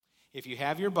If you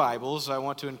have your Bibles, I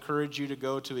want to encourage you to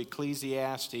go to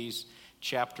Ecclesiastes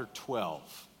chapter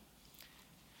 12.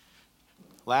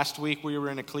 Last week we were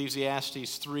in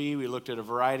Ecclesiastes 3. We looked at a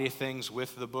variety of things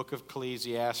with the book of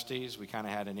Ecclesiastes. We kind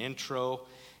of had an intro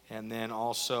and then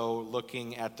also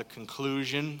looking at the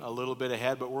conclusion a little bit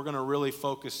ahead. But we're going to really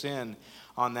focus in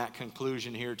on that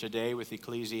conclusion here today with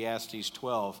Ecclesiastes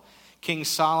 12. King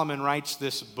Solomon writes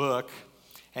this book,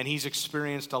 and he's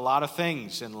experienced a lot of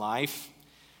things in life.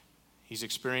 He's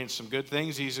experienced some good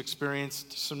things. He's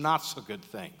experienced some not so good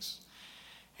things.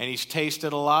 And he's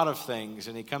tasted a lot of things.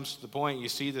 And he comes to the point, you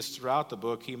see this throughout the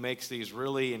book, he makes these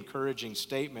really encouraging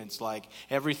statements like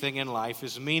everything in life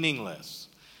is meaningless.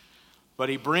 But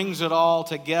he brings it all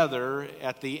together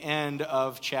at the end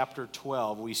of chapter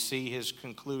 12. We see his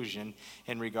conclusion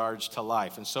in regards to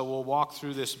life. And so we'll walk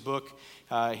through this book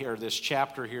here, this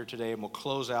chapter here today, and we'll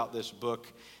close out this book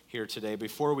here today.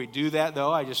 Before we do that,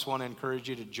 though, I just want to encourage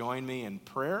you to join me in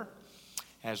prayer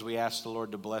as we ask the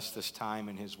Lord to bless this time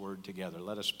and his word together.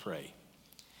 Let us pray.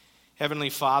 Heavenly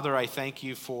Father, I thank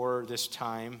you for this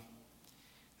time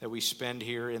that we spend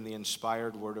here in the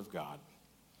inspired word of God.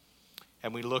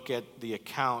 And we look at the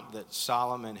account that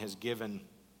Solomon has given.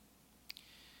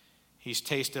 He's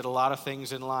tasted a lot of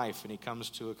things in life, and he comes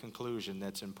to a conclusion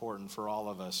that's important for all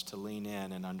of us to lean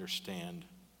in and understand.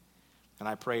 And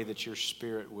I pray that your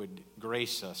Spirit would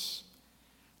grace us,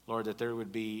 Lord, that there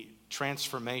would be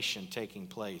transformation taking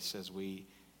place as we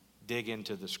dig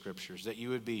into the Scriptures, that you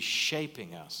would be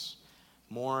shaping us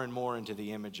more and more into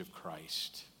the image of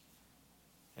Christ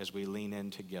as we lean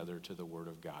in together to the Word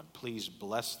of God. Please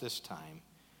bless this time.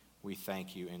 We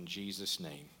thank you in Jesus'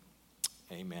 name.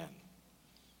 Amen.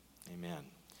 Amen.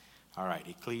 All right,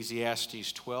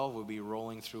 Ecclesiastes 12, we'll be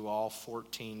rolling through all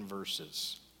 14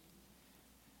 verses.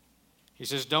 He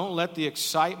says, "Don't let the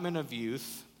excitement of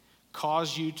youth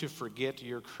cause you to forget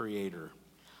your Creator.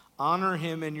 Honor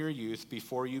him in your youth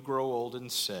before you grow old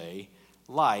and say,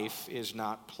 'Life is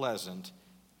not pleasant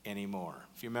anymore.'"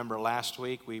 If you remember last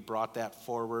week, we brought that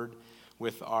forward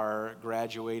with our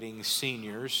graduating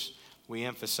seniors. We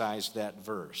emphasized that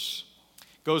verse.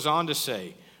 Goes on to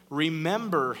say,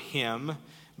 "Remember him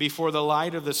before the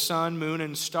light of the sun, moon,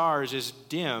 and stars is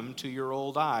dim to your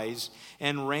old eyes,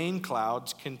 and rain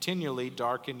clouds continually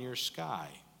darken your sky.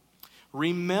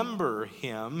 Remember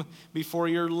him before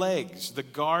your legs, the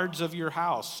guards of your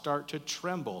house, start to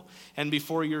tremble, and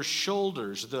before your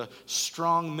shoulders, the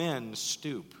strong men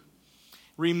stoop.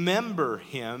 Remember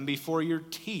him before your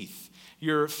teeth,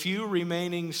 your few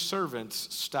remaining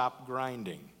servants stop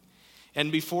grinding. And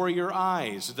before your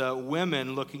eyes, the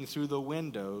women looking through the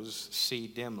windows see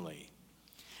dimly.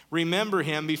 Remember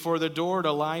him before the door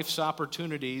to life's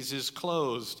opportunities is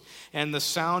closed and the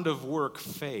sound of work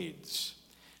fades.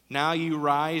 Now you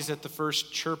rise at the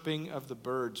first chirping of the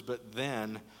birds, but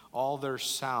then all their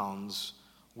sounds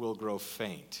will grow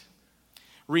faint.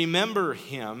 Remember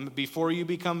him before you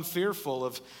become fearful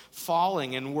of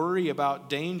falling and worry about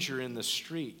danger in the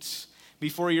streets.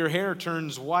 Before your hair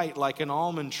turns white like an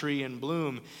almond tree in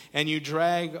bloom, and you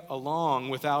drag along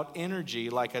without energy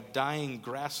like a dying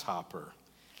grasshopper,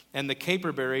 and the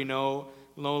caperberry no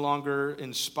longer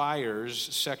inspires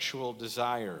sexual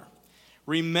desire.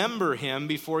 Remember him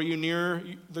before you near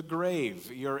the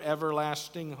grave, your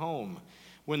everlasting home,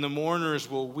 when the mourners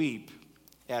will weep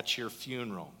at your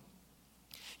funeral.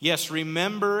 Yes,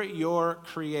 remember your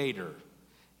Creator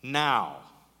now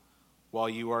while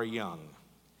you are young,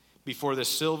 before the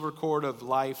silver cord of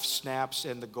life snaps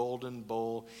and the golden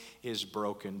bowl is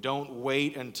broken. Don't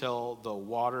wait until the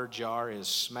water jar is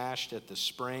smashed at the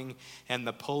spring and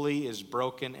the pulley is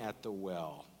broken at the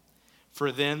well.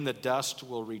 For then the dust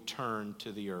will return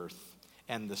to the earth,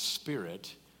 and the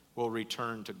spirit will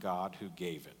return to God who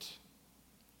gave it."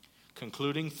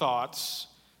 Concluding thoughts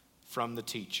from the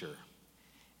teacher.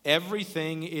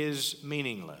 "Everything is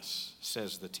meaningless,"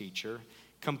 says the teacher,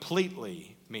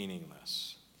 "completely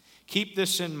meaningless. Keep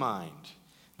this in mind.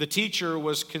 The teacher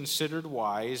was considered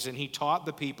wise, and he taught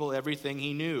the people everything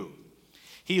he knew.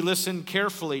 He listened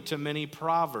carefully to many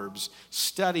proverbs,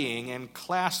 studying and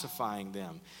classifying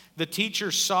them. The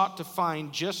teacher sought to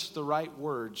find just the right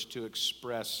words to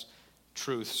express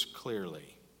truths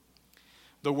clearly.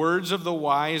 The words of the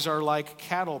wise are like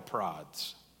cattle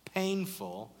prods,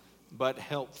 painful but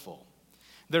helpful.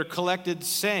 Their collected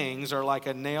sayings are like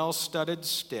a nail-studded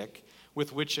stick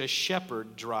with which a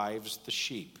shepherd drives the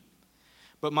sheep.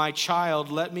 But my child,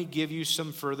 let me give you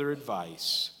some further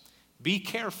advice. Be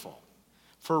careful,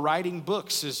 for writing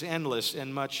books is endless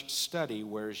and much study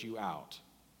wears you out."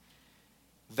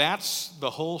 That's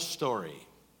the whole story.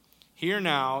 Here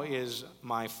now is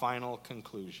my final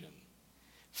conclusion.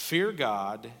 Fear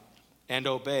God and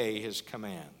obey his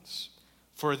commands.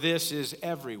 For this is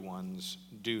everyone's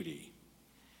duty.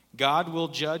 God will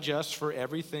judge us for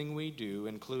everything we do,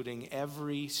 including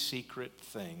every secret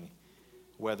thing,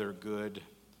 whether good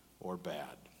or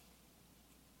bad.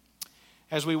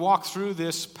 As we walk through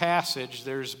this passage,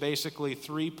 there's basically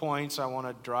 3 points I want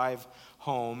to drive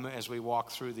home as we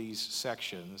walk through these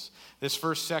sections. This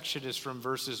first section is from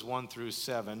verses 1 through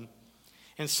 7.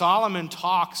 And Solomon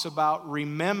talks about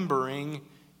remembering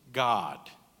God.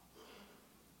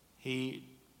 He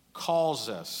calls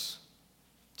us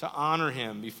to honor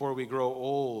him before we grow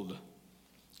old,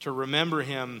 to remember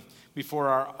him before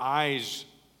our eyes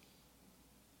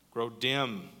grow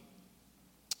dim,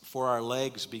 before our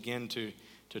legs begin to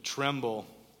tremble.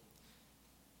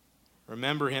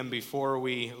 Remember him before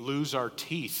we lose our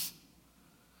teeth,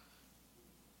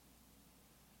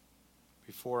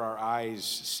 before our eyes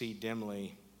see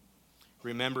dimly.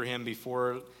 Remember him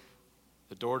before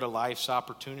the door to life's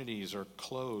opportunities are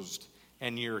closed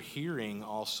and your hearing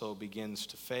also begins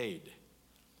to fade.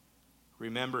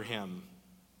 Remember him.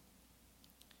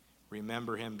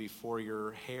 Remember him before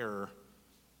your hair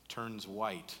turns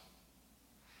white.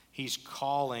 He's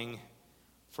calling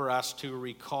for us to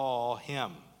recall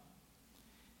him.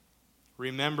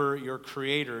 Remember your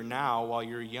Creator now while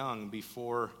you're young,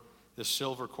 before the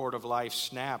silver cord of life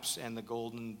snaps and the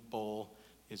golden bowl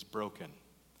is broken.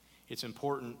 It's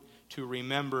important to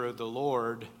remember the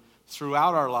Lord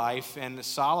throughout our life, and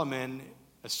Solomon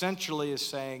essentially is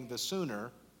saying the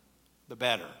sooner, the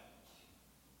better.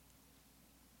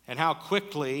 And how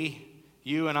quickly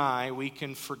you and we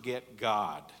can forget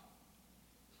God.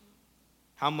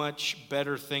 How much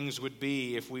better things would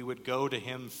be if we would go to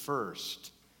him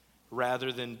first,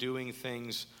 rather than doing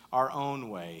things our own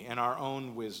way, and our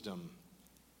own wisdom,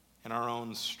 and our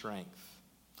own strength.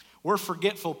 We're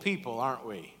forgetful people, aren't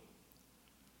we?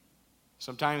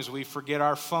 Sometimes we forget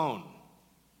our phone.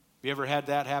 Have you ever had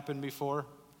that happen before?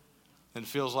 And it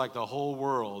feels like the whole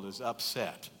world is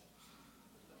upset.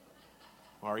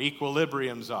 Our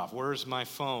equilibrium's off. Where's my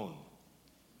phone?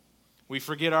 We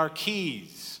forget our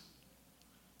keys.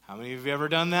 How many of you have ever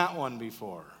done that one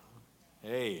before?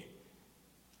 Hey,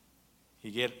 you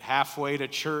get halfway to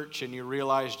church and you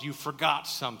realize you forgot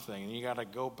something and you got to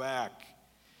go back.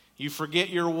 You forget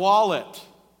your wallet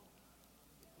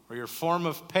or your form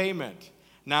of payment.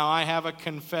 Now I have a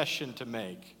confession to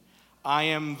make. I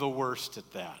am the worst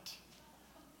at that.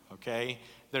 Okay?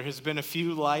 There has been a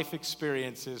few life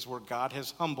experiences where God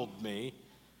has humbled me.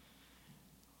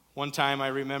 One time I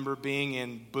remember being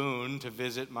in Boone to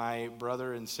visit my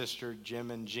brother and sister Jim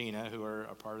and Gina, who are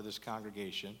a part of this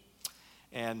congregation.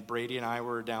 And Brady and I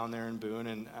were down there in Boone,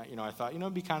 and I thought,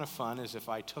 it'd be kind of fun is if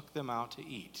I took them out to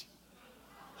eat.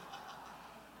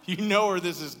 You know where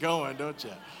this is going, don't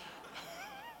you?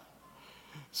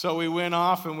 So we went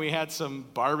off and we had some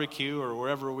barbecue or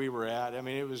wherever we were at. I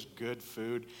mean, it was good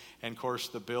food. And of course,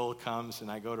 the bill comes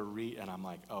and I go to read, and I'm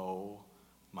like, oh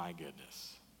my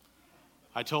goodness.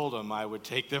 I told them I would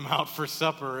take them out for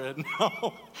supper, and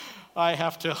now I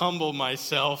have to humble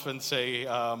myself and say,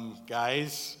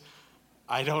 guys,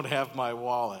 I don't have my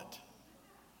wallet.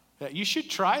 You should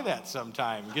try that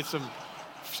sometime. Get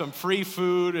some free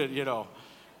food, and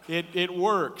it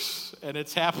works. And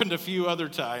it's happened a few other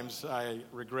times, I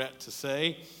regret to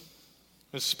say.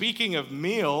 But speaking of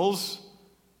meals,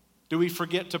 do we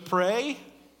forget to pray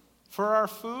for our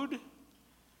food?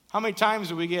 How many times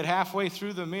do we get halfway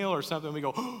through the meal or something and we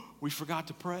go, oh, we forgot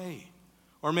to pray?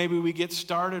 Or maybe we get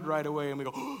started right away and we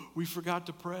go, oh, we forgot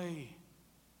to pray.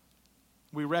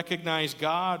 We recognize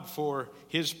God for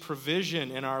his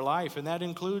provision in our life, and that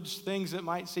includes things that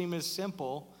might seem as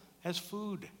simple as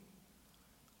food.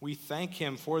 We thank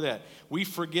him for that. We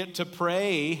forget to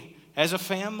pray as a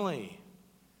family,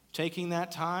 taking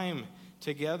that time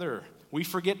together. We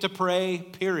forget to pray,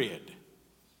 period.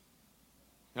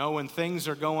 When things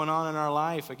are going on in our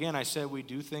life, again, I said we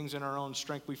do things in our own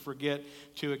strength. We forget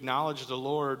to acknowledge the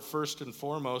Lord first and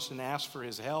foremost and ask for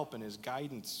his help and his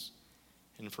guidance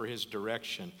and for his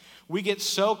direction. We get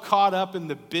so caught up in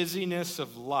the busyness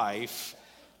of life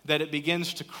that it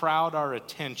begins to crowd our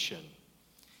attention.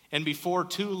 And before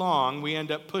too long, we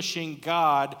end up pushing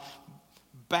God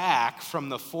back from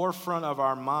the forefront of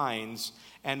our minds,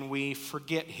 and we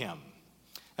forget him.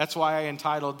 That's why I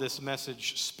entitled this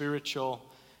message, Spiritual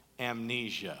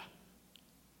Amnesia.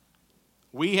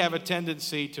 We have a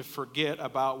tendency to forget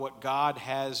about what God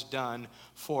has done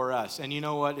for us. And you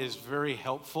know what is very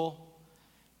helpful?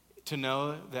 To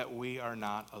know that we are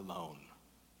not alone.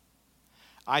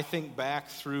 I think back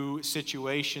through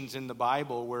situations in the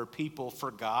Bible where people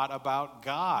forgot about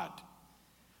God.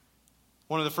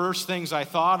 One of the first things I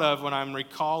thought of when I'm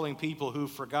recalling people who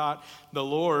forgot the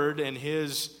Lord and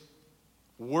his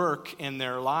work in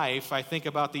their life, I think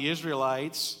about the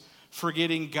Israelites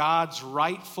forgetting God's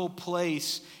rightful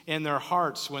place in their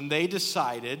hearts when they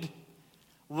decided,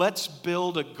 let's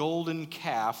build a golden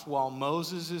calf while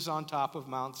Moses is on top of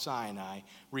Mount Sinai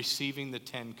receiving the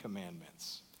 10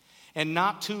 Commandments. And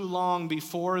not too long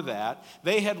before that,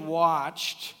 they had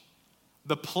watched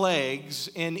the plagues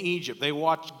in Egypt. They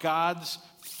watched God's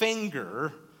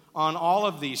finger on all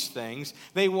of these things.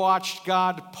 They watched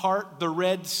God part the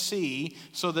Red Sea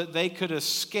so that they could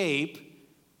escape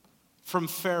from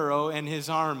Pharaoh and his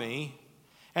army.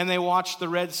 And they watched the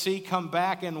Red Sea come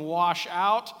back and wash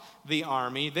out the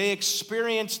army. They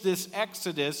experienced this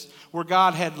exodus where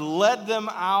God had led them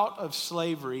out of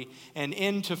slavery and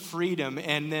into freedom.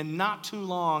 And then not too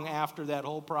long after that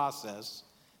whole process,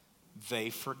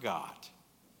 they forgot.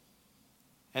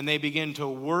 And they begin to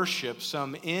worship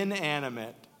some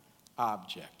inanimate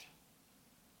object,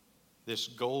 this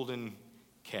golden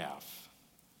calf.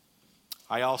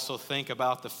 I also think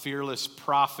about the fearless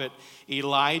prophet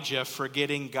Elijah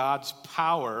forgetting God's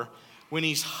power when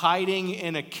he's hiding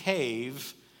in a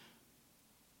cave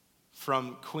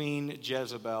from Queen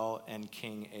Jezebel and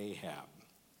King Ahab.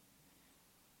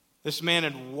 This man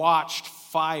had watched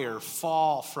fire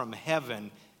fall from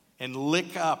heaven and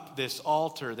lick up this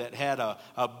altar that had a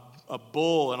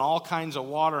bowl and all kinds of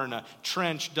water and a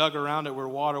trench dug around it where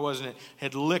water was, and it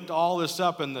had licked all this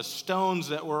up, and the stones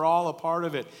that were all a part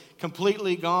of it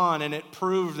completely gone, and it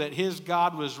proved that his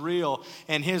God was real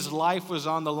and his life was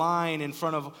on the line in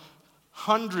front of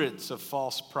hundreds of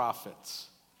false prophets.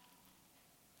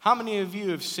 How many of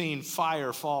you have seen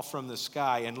fire fall from the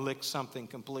sky and lick something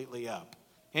completely up?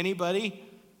 Anybody?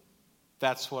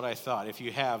 That's what I thought. If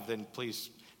you have, then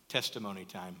please, testimony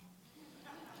time.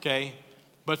 Okay?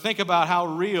 But think about how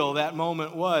real that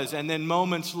moment was. And then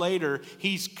moments later,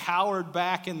 he's cowered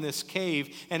back in this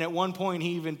cave. And at one point, he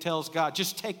even tells God,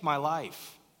 just take my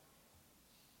life.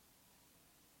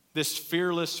 This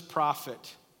fearless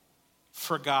prophet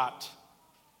forgot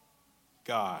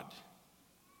God.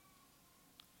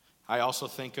 I also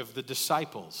think of the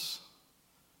disciples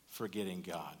forgetting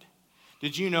God.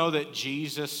 Did you know that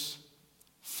Jesus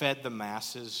fed the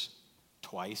masses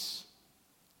twice?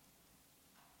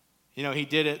 You know, he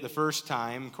did it the first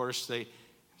time. Of course,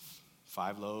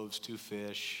 5 loaves, 2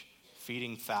 fish,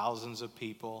 feeding thousands of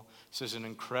people. This is an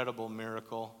incredible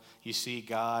miracle. You see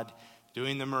God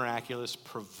doing the miraculous,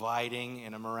 providing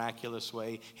in a miraculous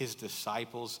way. His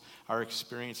disciples are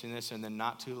experiencing this, and then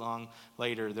not too long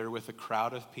later, they're with a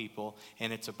crowd of people,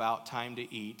 and it's about time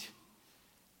to eat.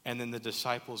 And then the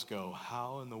disciples go,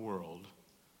 how in the world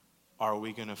are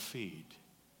we going to feed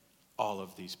all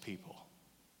of these people?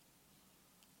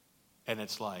 And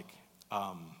it's like,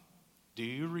 do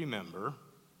you remember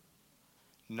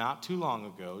not too long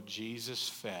ago, Jesus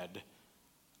fed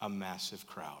a massive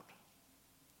crowd?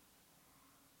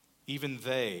 Even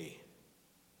they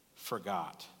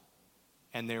forgot,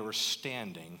 and they were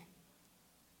standing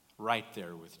right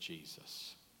there with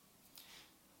Jesus.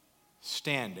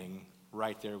 Standing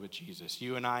right there with Jesus.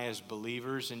 You and I, as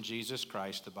believers in Jesus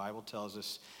Christ, the Bible tells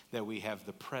us that we have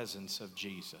the presence of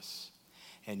Jesus.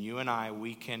 And you and I,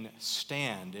 we can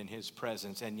stand in his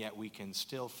presence, and yet we can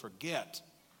still forget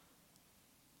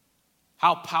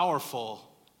how powerful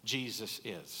Jesus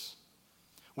is.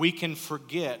 We can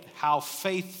forget how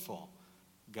faithful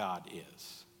God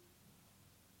is.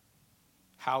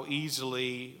 How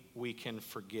easily we can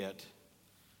forget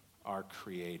our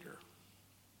Creator.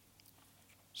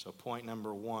 So point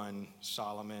number 1,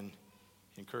 Solomon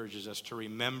encourages us to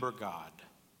remember God.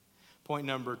 Point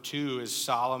number 2 is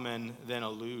Solomon then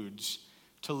alludes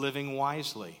to living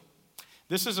wisely.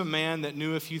 This is a man that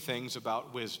knew a few things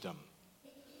about wisdom.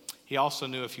 He also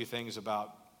knew a few things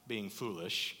about being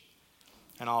foolish.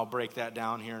 And I'll break that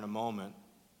down here in a moment.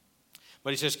 But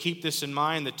he says, keep this in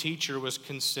mind, the teacher was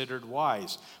considered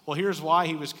wise. Well, here's why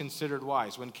he was considered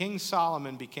wise. When King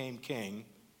Solomon became king,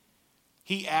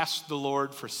 he asked the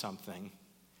Lord for something,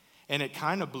 and it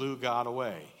kind of blew God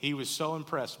away. He was so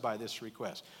impressed by this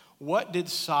request. What did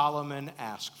Solomon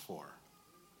ask for?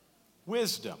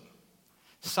 Wisdom.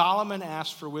 Solomon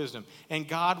asked for wisdom, and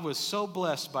God was so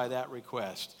blessed by that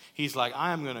request. He's like,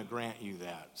 I am going to grant you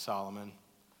that, Solomon.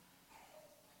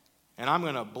 And I'm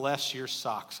going to bless your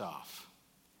socks off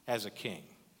as a king.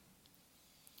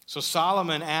 So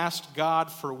Solomon asked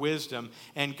God for wisdom,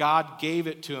 and God gave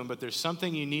it to him. But there's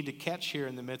something you need to catch here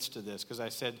in the midst of this, because I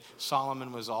said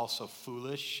Solomon was also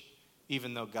foolish,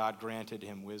 even though God granted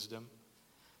him wisdom.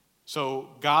 So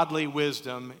godly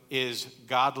wisdom is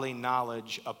godly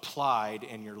knowledge applied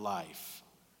in your life.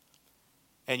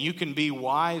 And you can be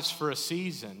wise for a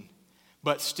season,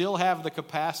 but still have the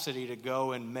capacity to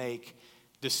go and make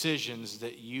decisions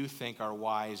that you think are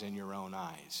wise in your own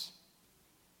eyes.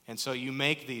 And so you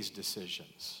make these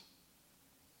decisions.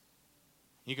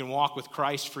 You can walk with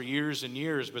Christ for years and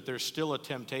years, but there's still a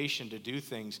temptation to do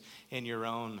things in your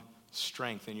own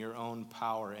strength, in your own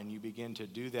power, and you begin to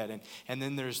do that. And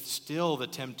then there's still the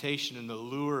temptation and the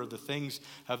lure of the things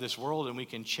of this world, and we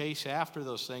can chase after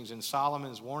those things. And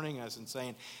Solomon's warning us and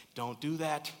saying, don't do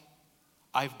that.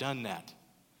 I've done that.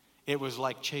 It was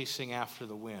like chasing after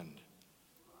the wind.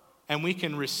 And we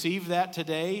can receive that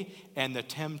today, and the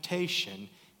temptation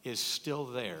is still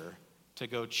there to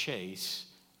go chase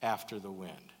after the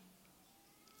wind.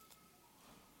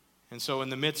 And so in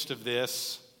the midst of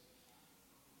this,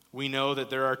 we know that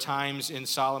there are times in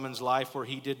Solomon's life where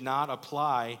he did not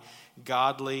apply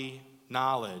godly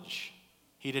knowledge.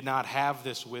 He did not have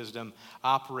this wisdom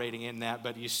operating in that.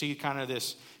 But you see kind of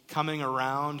this coming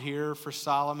around here for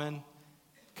Solomon,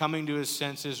 coming to his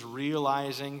senses,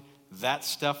 realizing that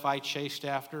stuff I chased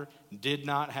after did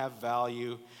not have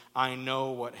value. I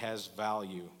know what has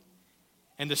value.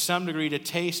 And to some degree, to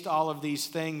taste all of these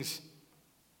things,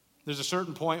 there's a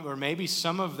certain point where maybe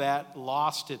some of that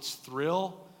lost its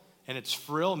thrill and its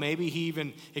frill. Maybe he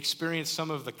even experienced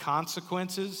some of the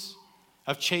consequences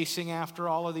of chasing after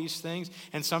all of these things.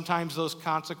 And sometimes those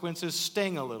consequences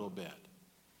sting a little bit.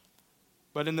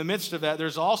 But in the midst of that,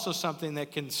 there's also something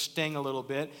that can sting a little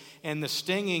bit. And the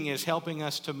stinging is helping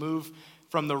us to move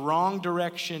from the wrong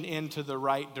direction into the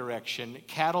right direction.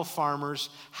 Cattle farmers,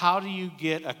 how do you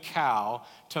get a cow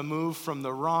to move from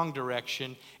the wrong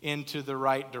direction into the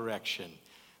right direction?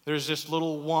 There's this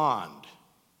little wand.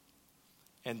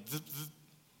 And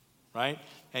right?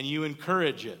 And you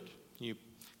encourage it. You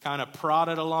kind of prod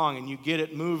it along and you get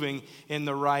it moving in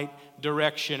the right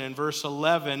direction. In verse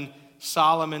 11,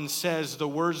 Solomon says the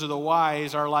words of the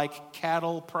wise are like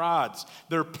cattle prods.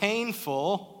 They're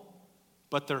painful,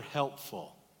 but they're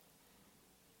helpful.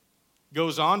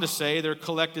 Goes on to say their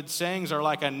collected sayings are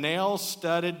like a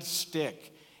nail-studded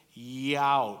stick.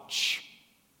 Youch.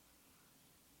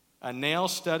 A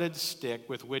nail-studded stick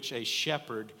with which a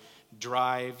shepherd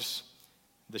drives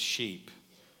the sheep.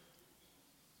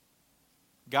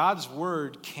 God's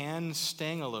word can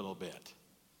sting a little bit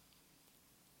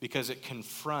because it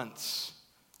confronts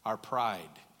our pride.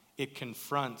 It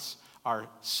confronts our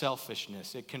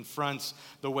selfishness. It confronts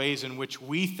the ways in which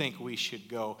we think we should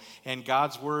go. And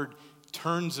God's word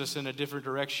turns us in a different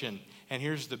direction. And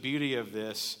here's the beauty of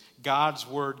this. God's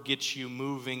word gets you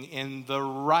moving in the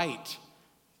right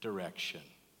direction.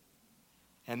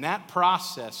 And that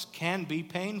process can be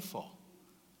painful.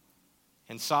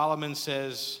 And Solomon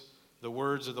says the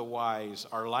words of the wise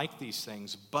are like these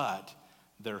things, but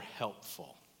they're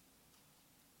helpful.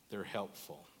 They're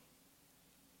helpful.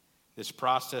 This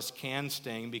process can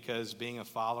sting because being a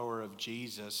follower of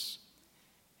Jesus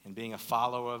and being a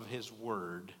follower of his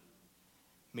word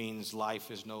means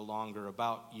life is no longer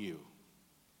about you.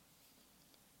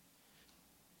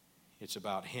 It's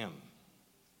about him.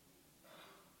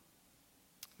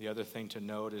 The other thing to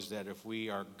note is that if we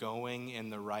are going in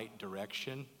the right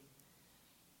direction,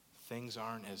 things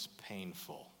aren't as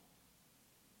painful.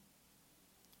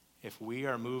 If we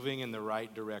are moving in the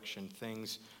right direction,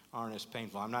 things aren't as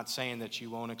painful. I'm not saying that you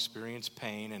won't experience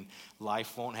pain and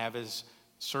life won't have its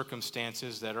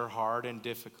circumstances that are hard and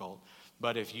difficult.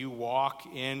 But if you walk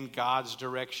in God's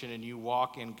direction and you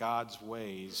walk in God's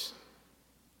ways,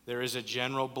 there is a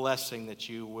general blessing that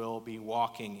you will be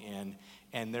walking in,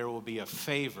 and there will be a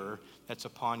favor that's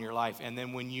upon your life. And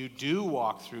then when you do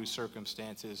walk through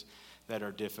circumstances that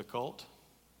are difficult,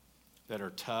 that are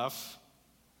tough,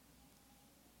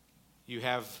 you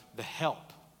have the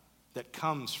help that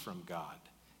comes from God.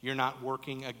 You're not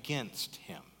working against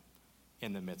him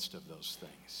in the midst of those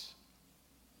things.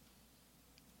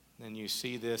 Then you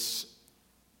see this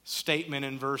statement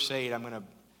in verse 8. I'm going to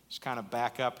just kind of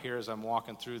back up here as I'm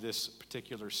walking through this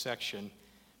particular section.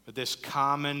 But this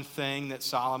common thing that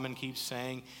Solomon keeps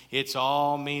saying, it's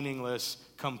all meaningless,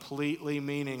 completely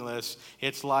meaningless.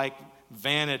 It's like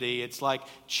vanity. It's like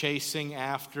chasing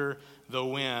after the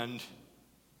wind,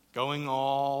 going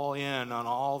all in on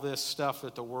all this stuff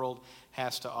that the world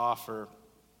has to offer.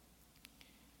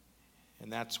 And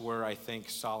that's where I think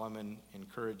Solomon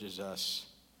encourages us.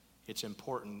 It's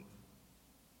important.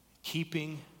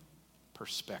 Keeping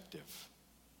perspective.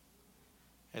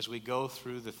 As we go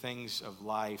through the things of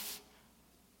life,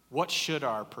 what should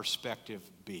our perspective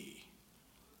be?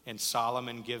 And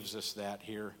Solomon gives us that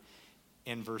here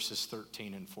in verses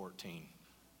 13 and 14.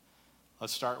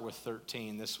 Let's start with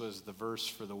 13. This was the verse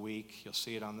for the week. You'll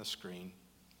see it on the screen.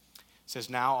 It says,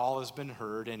 now all has been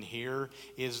heard, and here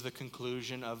is the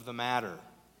conclusion of the matter.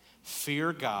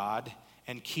 Fear God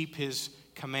and keep his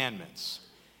commandments.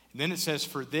 And then it says,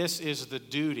 for this is the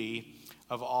duty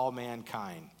of all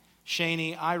mankind.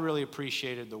 Shaney, I really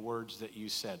appreciated the words that you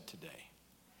said today.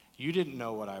 You didn't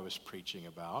know what I was preaching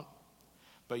about,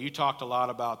 but you talked a lot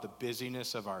about the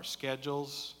busyness of our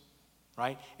schedules,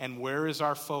 right? And where is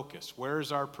our focus? Where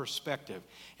is our perspective?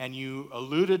 And you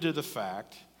alluded to the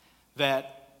fact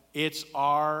that it's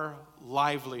our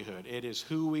livelihood. It is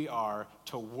who we are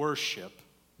to worship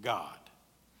God.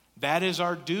 That is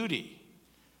our duty.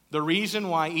 The reason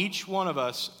why each one of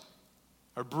us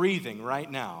are breathing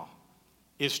right now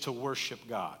is to worship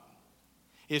God,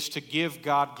 is to give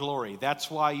God glory. That's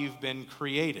why you've been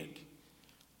created.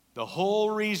 The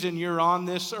whole reason you're on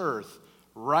this earth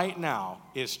right now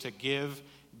is to give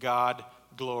God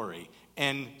glory.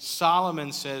 And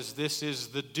Solomon says this is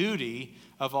the duty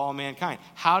of all mankind.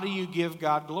 How do you give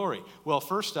God glory? Well,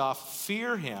 first off,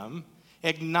 fear him,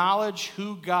 acknowledge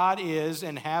who God is,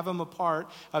 and have him a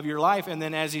part of your life. And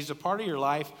then as he's a part of your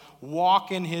life,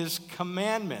 walk in his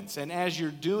commandments. And as you're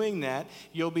doing that,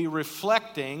 you'll be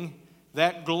reflecting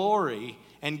that glory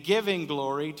and giving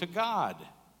glory to God.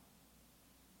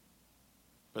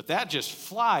 But that just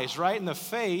flies right in the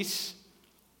face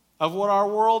of what our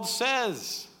world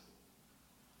says.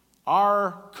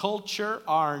 Our culture,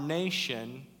 our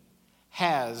nation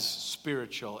has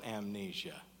spiritual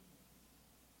amnesia.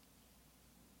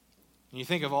 And you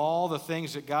think of all the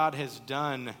things that God has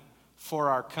done for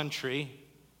our country,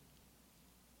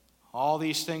 all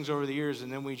these things over the years,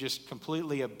 and then we just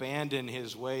completely abandon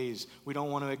his ways. We don't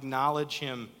want to acknowledge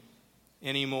him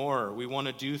anymore. We want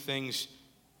to do things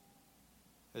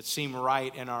that seem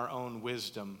right in our own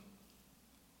wisdom.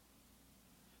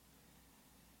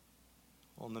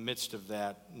 Well, in the midst of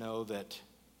that, know that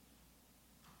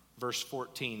verse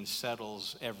 14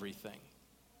 settles everything,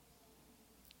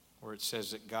 where it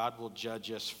says that God will judge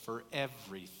us for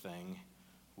everything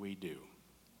we do.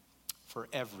 For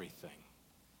everything.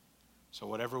 So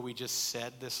whatever we just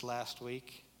said this last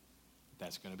week,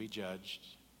 that's going to be judged.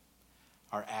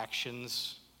 Our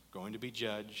actions are going to be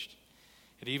judged.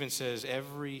 It even says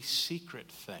every secret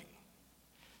thing.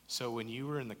 So when you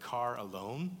were in the car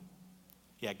alone,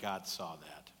 yeah, God saw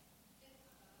that.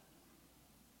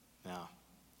 Now,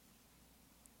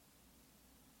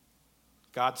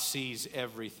 God sees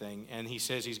everything, and he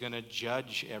says he's going to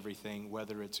judge everything,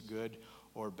 whether it's good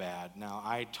or bad. Now,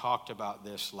 I talked about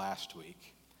this last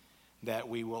week, that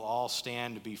we will all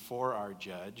stand before our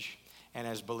judge, and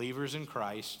as believers in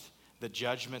Christ, the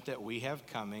judgment that we have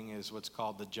coming is what's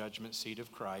called the judgment seat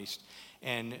of Christ,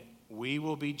 and we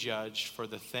will be judged for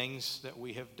the things that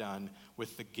we have done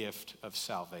with the gift of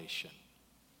salvation.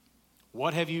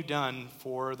 What have you done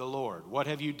for the Lord? What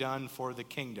have you done for the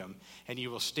kingdom? And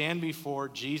you will stand before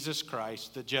Jesus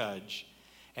Christ, the judge,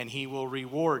 and he will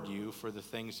reward you for the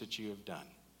things that you have done.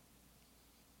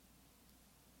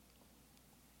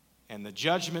 And the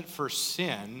judgment for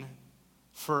sin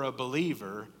for a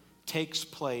believer takes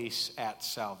place at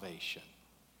salvation.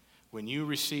 When you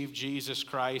receive Jesus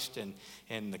Christ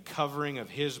and the covering of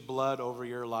his blood over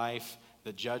your life,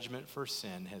 the judgment for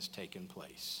sin has taken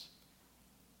place.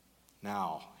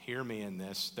 Now, hear me in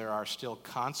this. There are still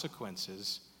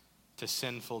consequences to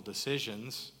sinful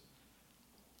decisions.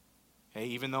 Hey,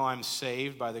 even though I'm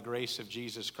saved by the grace of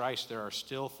Jesus Christ, there are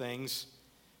still things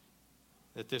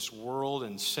that this world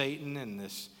and Satan and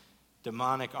this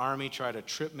demonic army try to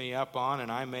trip me up on,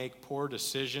 and I make poor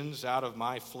decisions out of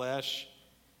my flesh.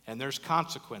 And there's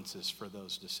consequences for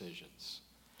those decisions.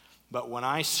 But when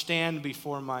I stand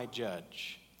before my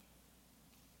judge,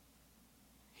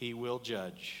 he will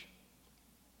judge.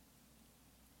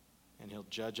 And he'll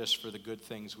judge us for the good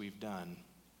things we've done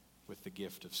with the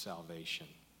gift of salvation.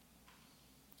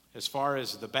 As far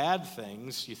as the bad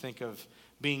things, you think of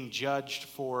being judged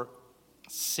for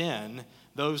sin.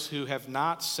 Those who have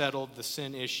not settled the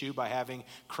sin issue by having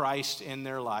Christ in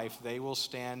their life, they will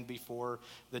stand before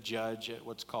the judge at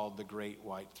what's called the Great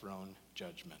White Throne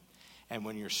Judgment. And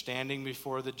when you're standing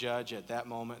before the judge at that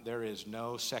moment, there is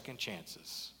no second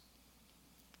chances.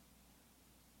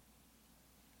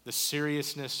 The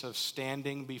seriousness of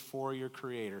standing before your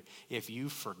Creator. If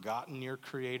you've forgotten your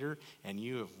Creator and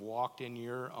you have walked in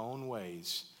your own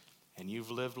ways and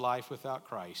you've lived life without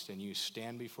Christ and you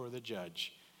stand before the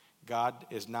judge, God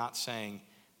is not saying,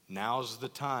 now's the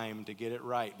time to get it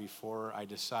right before I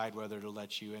decide whether to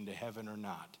let you into heaven or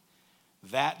not.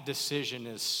 That decision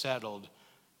is settled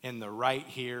in the right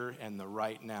here and the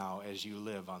right now as you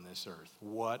live on this earth.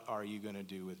 What are you going to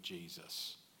do with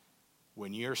Jesus?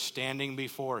 When you're standing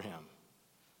before him,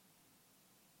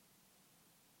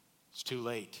 It's too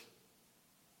late.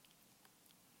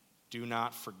 Do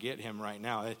not forget him right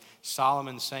now.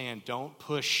 Solomon's saying, don't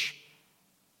push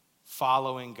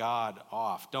following God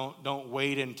off. Don't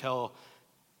wait until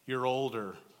you're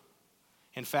older.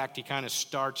 In fact, he kind of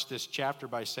starts this chapter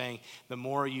by saying, the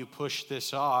more you push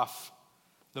this off,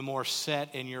 the more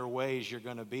set in your ways you're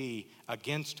going to be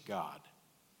against God.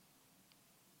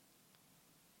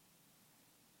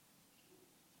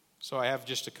 So I have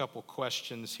just a couple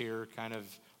questions here, kind of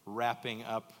wrapping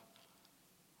up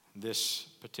this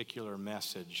particular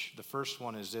message. The first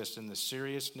one is this: in the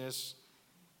seriousness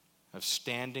of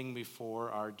standing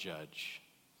before our judge,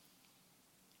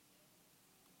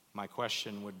 my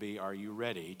question would be, are you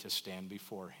ready to stand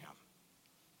before him?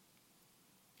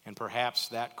 And perhaps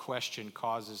that question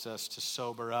causes us to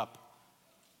sober up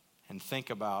and think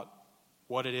about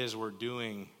what it is we're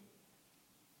doing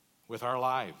with our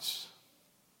lives.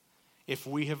 If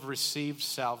we have received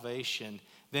salvation,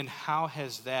 then how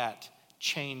has that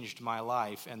changed my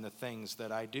life and the things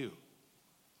that I do?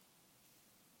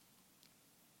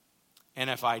 And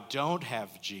if I don't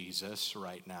have Jesus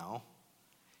right now,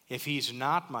 if he's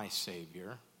not my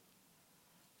Savior,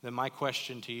 then my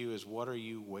question to you is, what are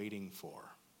you waiting for?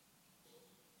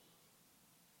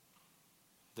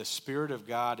 The Spirit of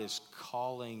God is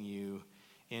calling you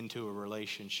into a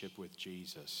relationship with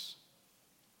Jesus.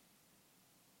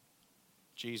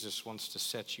 Jesus wants to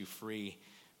set you free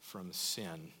from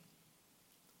sin.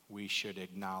 We should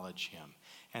acknowledge him.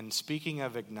 And speaking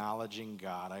of acknowledging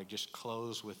God, I just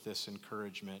close with this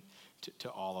encouragement to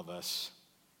all of us.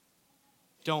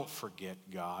 Don't forget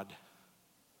God.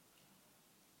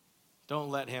 Don't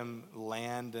let him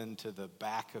land into the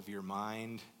back of your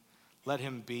mind. Let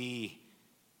him be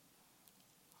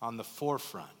on the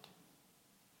forefront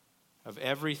of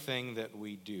everything that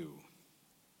we do.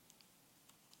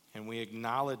 And we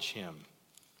acknowledge him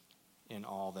in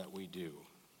all that we do.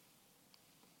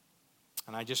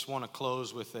 And I just want to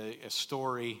close with a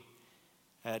story.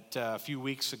 A few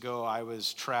weeks ago, I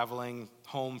was traveling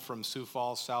home from Sioux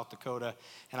Falls, South Dakota,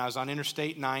 and I was on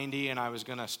Interstate 90, and I was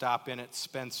going to stop in at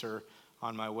Spencer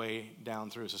on my way down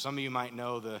through. So some of you might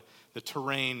know the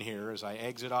terrain here as I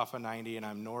exit off of 90, and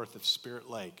I'm north of Spirit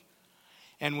Lake.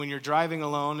 And when you're driving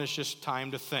alone, it's just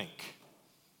time to think.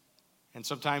 And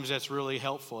sometimes that's really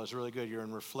helpful. It's really good. You're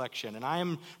in reflection. And I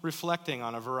am reflecting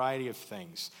on a variety of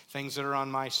things that are on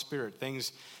my spirit,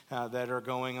 things that are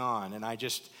going on. And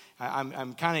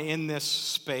I'm kind of in this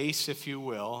space, if you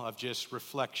will, of just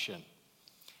reflection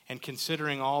and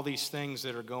considering all these things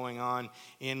that are going on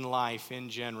in life in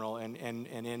general and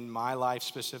in my life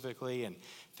specifically and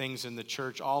things in the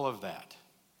church, all of that.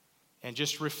 And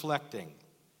just reflecting.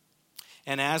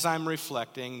 And as I'm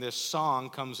reflecting, this song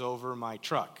comes over my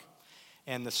truck.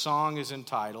 And the song is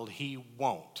entitled, He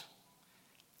Won't.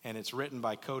 And it's written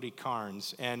by Cody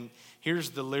Carnes. And here's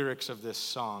the lyrics of this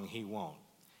song, He Won't.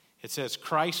 It says,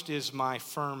 Christ is my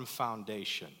firm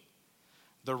foundation,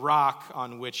 the rock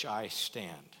on which I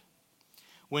stand.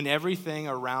 When everything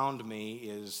around me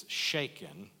is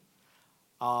shaken,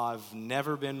 I've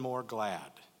never been more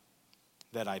glad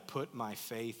that I put my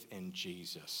faith in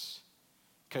Jesus,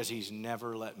 because he's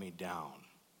never let me down.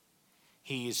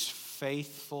 He's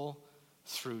faithful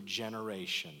through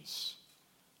generations.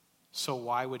 So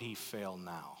why would he fail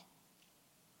now?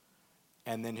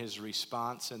 And then his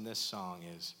response in this song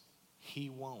is, he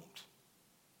won't.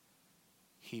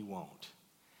 He won't.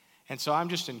 And so I'm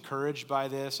just encouraged by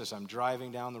this as I'm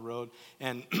driving down the road.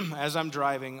 And as I'm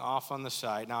driving off on the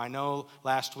side, now I know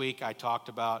last week I talked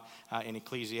about in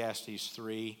Ecclesiastes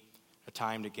 3, a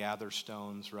time to gather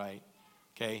stones, right?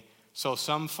 Okay. So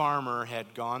some farmer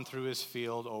had gone through his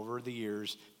field over the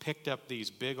years, picked up these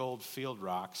big old field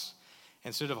rocks.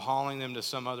 Instead of hauling them to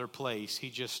some other place, he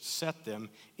just set them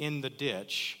in the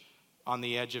ditch on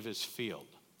the edge of his field.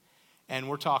 And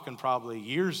we're talking probably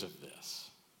years of this.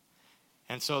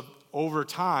 And so over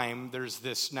time, there's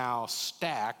this now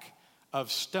stack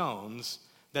of stones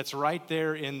that's right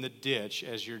there in the ditch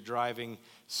as you're driving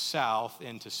south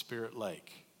into Spirit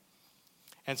Lake.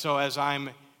 And so as I'm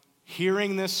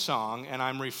hearing this song, and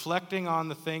I'm reflecting on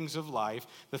the things of life,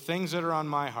 the things that are on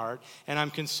my heart, and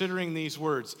I'm considering these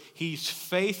words. He's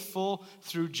faithful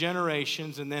through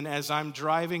generations, and then as I'm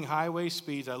driving highway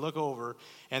speeds, I look over,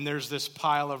 and there's this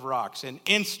pile of rocks, and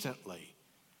instantly,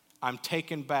 I'm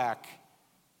taken back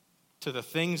to the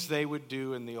things they would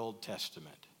do in the Old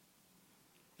Testament.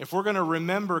 If we're going to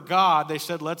remember God, they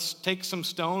said, let's take some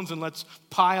stones and let's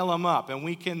pile them up, and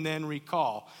we can then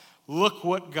recall, look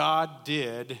what God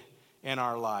did in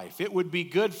our life. It would be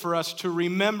good for us to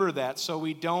remember that so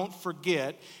we don't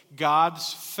forget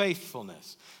God's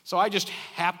faithfulness. So I just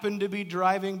happened to be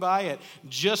driving by at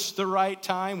just the right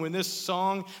time when this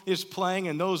song is playing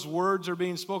and those words are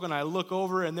being spoken. I look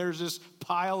over and there's this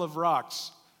pile of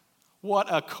rocks. What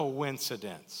a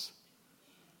coincidence.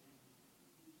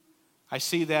 I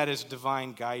see that as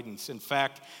divine guidance. In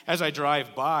fact, as I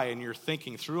drive by and you're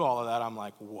thinking through all of that, I'm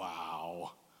like,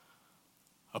 wow,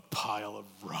 a pile of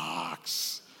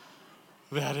rocks.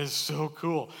 That is so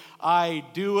cool. I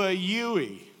do a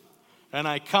U-ey, and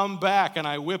I come back and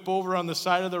I whip over on the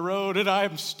side of the road, and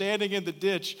I'm standing in the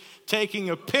ditch taking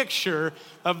a picture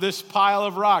of this pile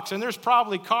of rocks. And there's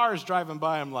probably cars driving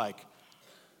by. I'm like,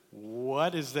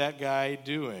 what is that guy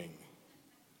doing?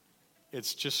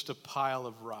 It's just a pile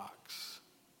of rocks.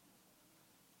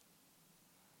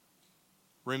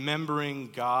 Remembering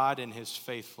God and his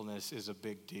faithfulness is a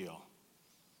big deal.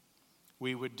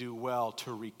 We would do well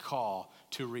to recall,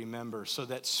 to remember, so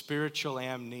that spiritual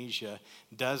amnesia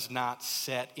does not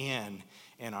set in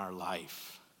our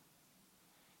life.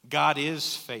 God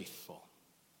is faithful.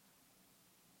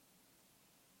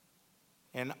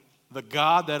 And the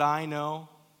God that I know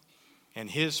and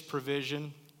his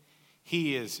provision,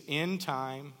 he is in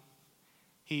time,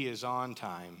 he is on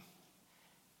time,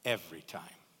 every time.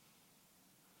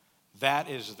 That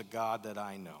is the God that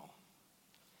I know.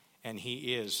 And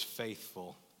he is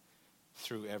faithful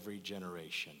through every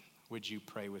generation. Would you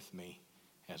pray with me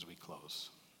as we close?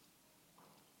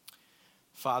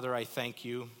 Father, I thank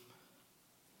you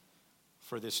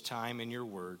for this time in your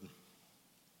word.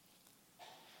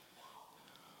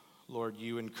 Lord,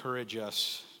 you encourage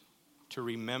us to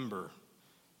remember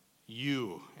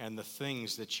you and the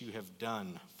things that you have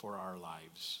done for our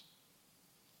lives.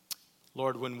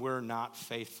 Lord, when we're not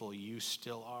faithful, you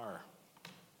still are.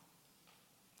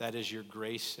 That is your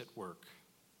grace at work.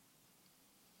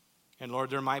 And Lord,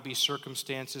 there might be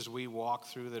circumstances we walk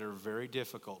through that are very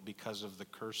difficult because of the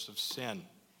curse of sin.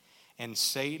 And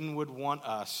Satan would want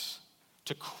us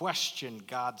to question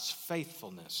God's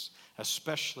faithfulness,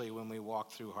 especially when we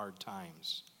walk through hard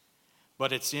times.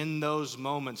 But it's in those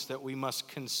moments that we must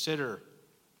consider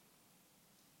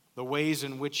the ways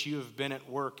in which you have been at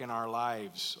work in our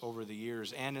lives over the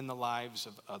years and in the lives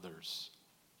of others.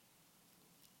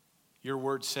 Your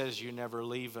word says you never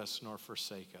leave us nor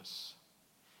forsake us,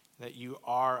 that you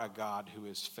are a God who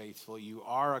is faithful, you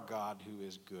are a God who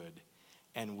is good,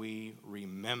 and we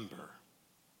remember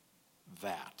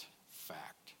that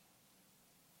fact.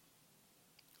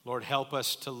 Lord, help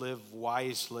us to live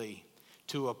wisely,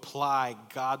 to apply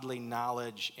godly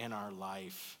knowledge in our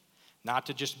life, not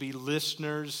to just be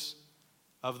listeners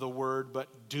of the word,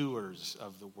 but doers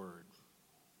of the word.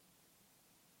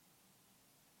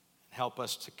 Help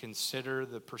us to consider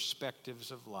the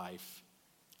perspectives of life,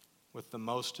 with the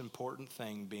most important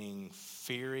thing being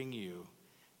fearing you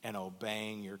and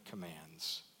obeying your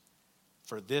commands.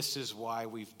 For this is why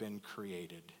we've been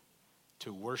created,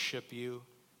 to worship you,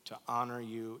 to honor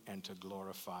you, and to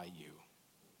glorify you.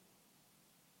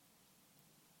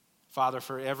 Father,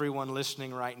 for everyone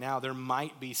listening right now, there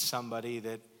might be somebody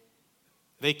that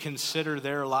they consider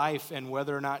their life and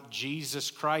whether or not Jesus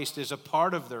Christ is a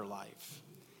part of their life.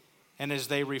 And as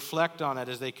they reflect on it,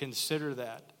 as they consider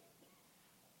that,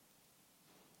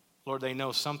 Lord, they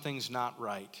know something's not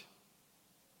right,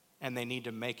 and they need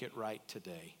to make it right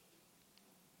today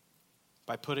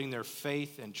by putting their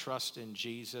faith and trust in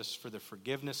Jesus for the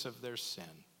forgiveness of their sin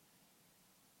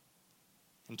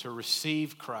and to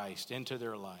receive Christ into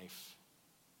their life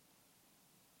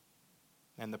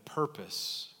and the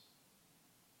purpose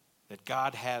that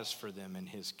God has for them in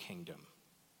his kingdom.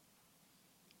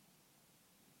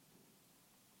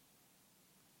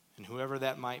 And whoever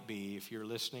that might be, if you're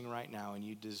listening right now and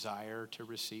you desire to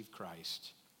receive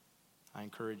Christ, I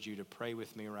encourage you to pray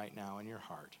with me right now in your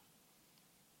heart.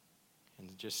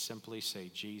 And just simply say,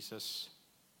 Jesus,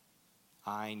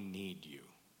 I need you.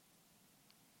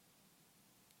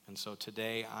 And so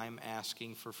today I'm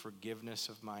asking for forgiveness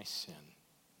of my sin,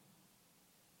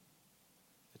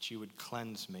 that you would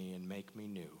cleanse me and make me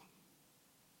new.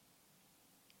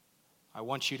 I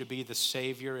want you to be the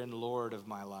Savior and Lord of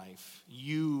my life.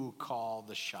 You call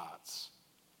the shots.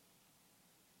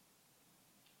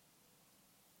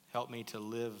 Help me to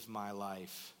live my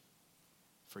life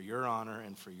for your honor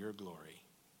and for your glory.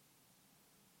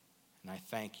 And I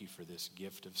thank you for this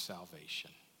gift of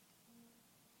salvation.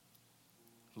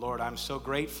 Lord, I'm so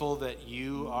grateful that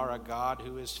you are a God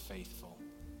who is faithful.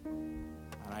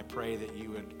 And I pray that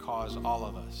you would cause all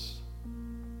of us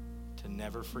to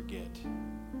never forget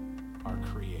our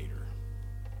Creator.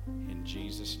 In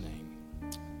Jesus' name,